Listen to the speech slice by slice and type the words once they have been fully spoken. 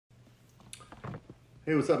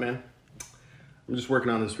Hey, what's up, man? I'm just working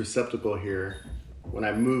on this receptacle here. When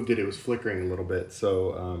I moved it, it was flickering a little bit,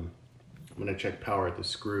 so I'm gonna check power at the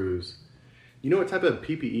screws. You know what type of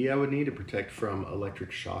PPE I would need to protect from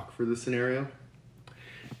electric shock for this scenario?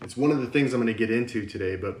 It's one of the things I'm gonna get into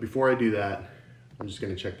today, but before I do that, I'm just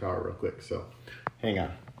gonna check power real quick, so hang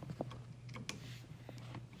on.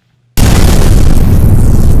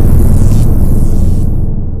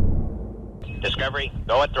 Discovery,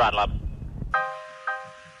 go at throttle up.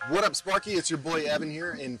 What up, Sparky? It's your boy Evan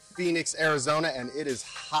here in Phoenix, Arizona, and it is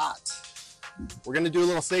hot. We're gonna do a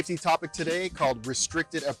little safety topic today called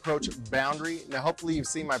restricted approach boundary. Now, hopefully you've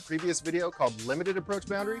seen my previous video called limited approach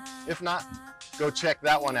boundary. If not, go check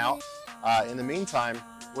that one out. In the meantime,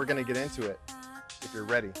 we're gonna get into it if you're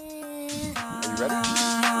ready. Are you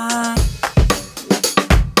ready?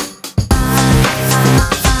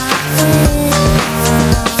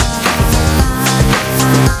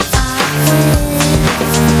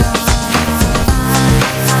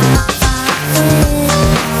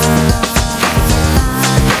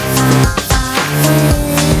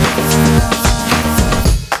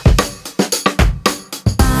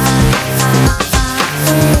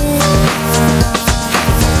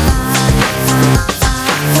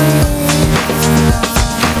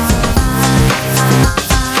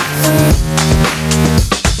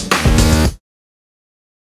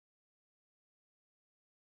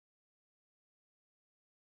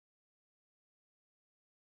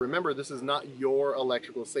 Remember, this is not your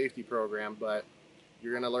electrical safety program, but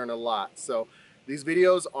you're gonna learn a lot. So these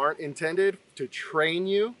videos aren't intended to train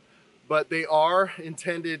you, but they are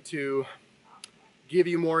intended to give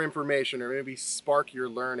you more information or maybe spark your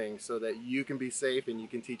learning so that you can be safe and you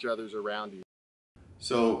can teach others around you.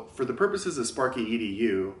 So for the purposes of Sparky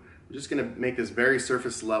EDU, we're just gonna make this very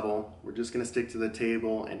surface level. We're just gonna stick to the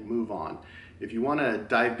table and move on. If you wanna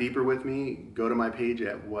dive deeper with me, go to my page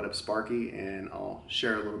at What Up Sparky and I'll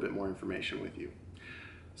share a little bit more information with you.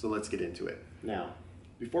 So let's get into it. Now,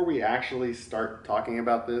 before we actually start talking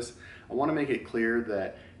about this, I wanna make it clear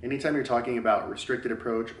that anytime you're talking about restricted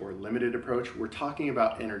approach or limited approach, we're talking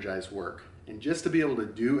about energized work. And just to be able to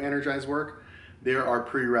do energized work, there are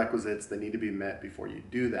prerequisites that need to be met before you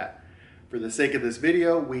do that. For the sake of this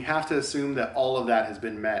video, we have to assume that all of that has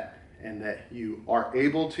been met and that you are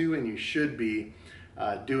able to and you should be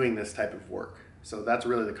doing this type of work. So that's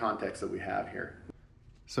really the context that we have here.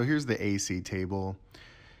 So here's the AC table.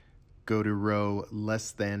 Go to row less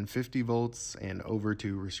than 50 volts and over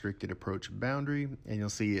to restricted approach boundary, and you'll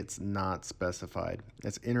see it's not specified.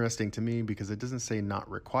 That's interesting to me because it doesn't say not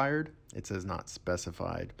required, it says not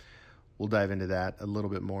specified. We'll dive into that a little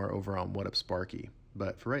bit more over on What Up Sparky,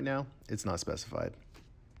 but for right now, it's not specified.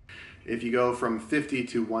 If you go from 50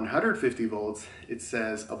 to 150 volts, it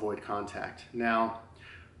says avoid contact. Now,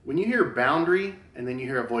 when you hear boundary and then you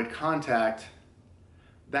hear avoid contact,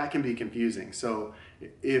 that can be confusing. So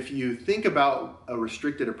if you think about a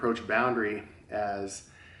restricted approach boundary as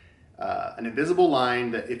an invisible line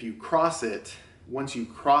that if you cross it, once you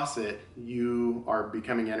cross it, you are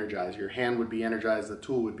becoming energized. Your hand would be energized, the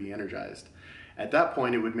tool would be energized. At that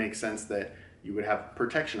point, it would make sense that you would have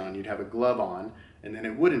protection on, you'd have a glove on, and then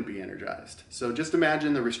it wouldn't be energized. So just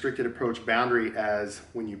imagine the restricted approach boundary as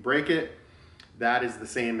when you break it, that is the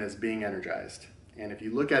same as being energized. And if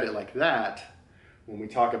you look at it like that, when we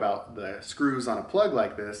talk about the screws on a plug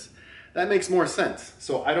like this, that makes more sense.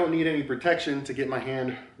 So I don't need any protection to get my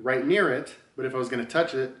hand right near it, but if I was gonna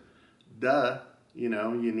touch it, duh, you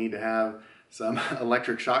know, you need to have some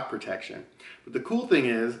electric shock protection. But the cool thing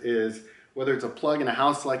is whether it's a plug in a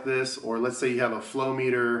house like this, or let's say you have a flow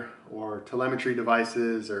meter or telemetry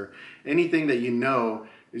devices or anything that you know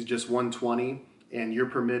is just 120 and you're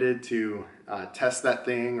permitted to test that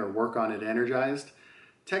thing or work on it energized,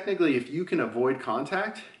 technically if you can avoid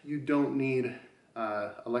contact, you don't need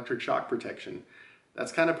electric shock protection.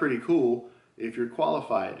 That's kind of pretty cool if you're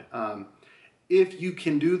qualified. If you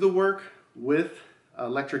can do the work with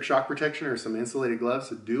electric shock protection or some insulated gloves,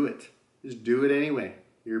 so do it. Just do it anyway.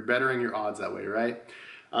 You're bettering your odds that way, right?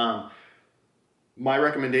 My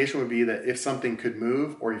recommendation would be that if something could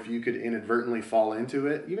move or if you could inadvertently fall into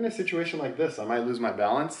it, even a situation like this, I might lose my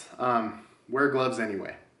balance, wear gloves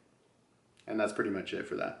anyway. And that's pretty much it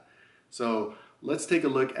for that. So let's take a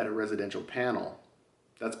look at a residential panel.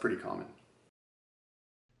 That's pretty common.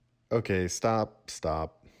 Okay, stop.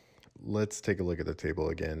 Let's take a look at the table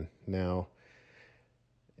again. Now,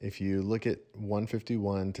 if you look at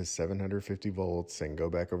 151 to 750 volts and go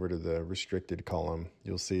back over to the restricted column,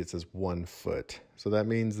 you'll see it says 1 foot. So that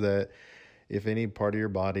means that if any part of your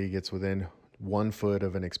body gets within 1 foot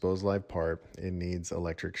of an exposed live part, it needs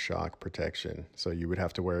electric shock protection. So you would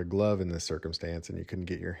have to wear a glove in this circumstance, and you couldn't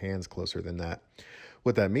get your hands closer than that.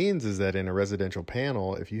 What that means is that in a residential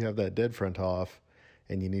panel, if you have that dead front off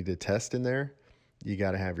and you need to test in there, you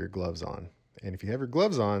got to have your gloves on. And if you have your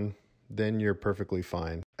gloves on, then you're perfectly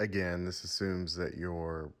fine. Again, this assumes that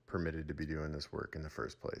you're permitted to be doing this work in the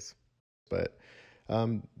first place. But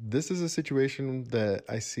this is a situation that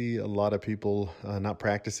I see a lot of people not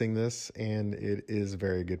practicing this, and it is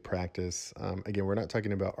very good practice. Again, we're not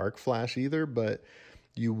talking about arc flash either, but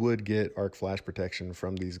you would get arc flash protection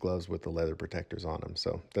from these gloves with the leather protectors on them.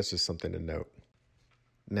 So that's just something to note.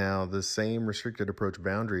 Now, the same restricted approach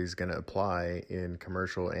boundary is going to apply in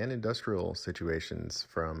commercial and industrial situations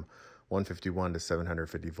from 151 to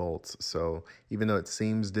 750 volts. So even though it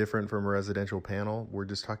seems different from a residential panel, we're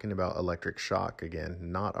just talking about electric shock again,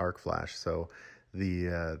 not arc flash. So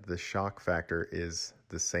the shock factor is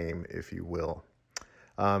the same, if you will.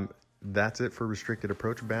 That's it for restricted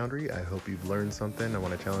approach boundary. I hope you've learned something. I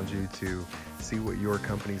want to challenge you to see what your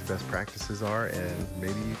company's best practices are, and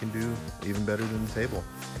maybe you can do even better than the table.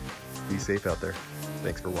 Be safe out there.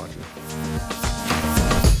 Thanks for watching.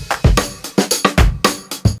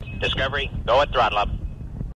 Discovery, go at throttle up.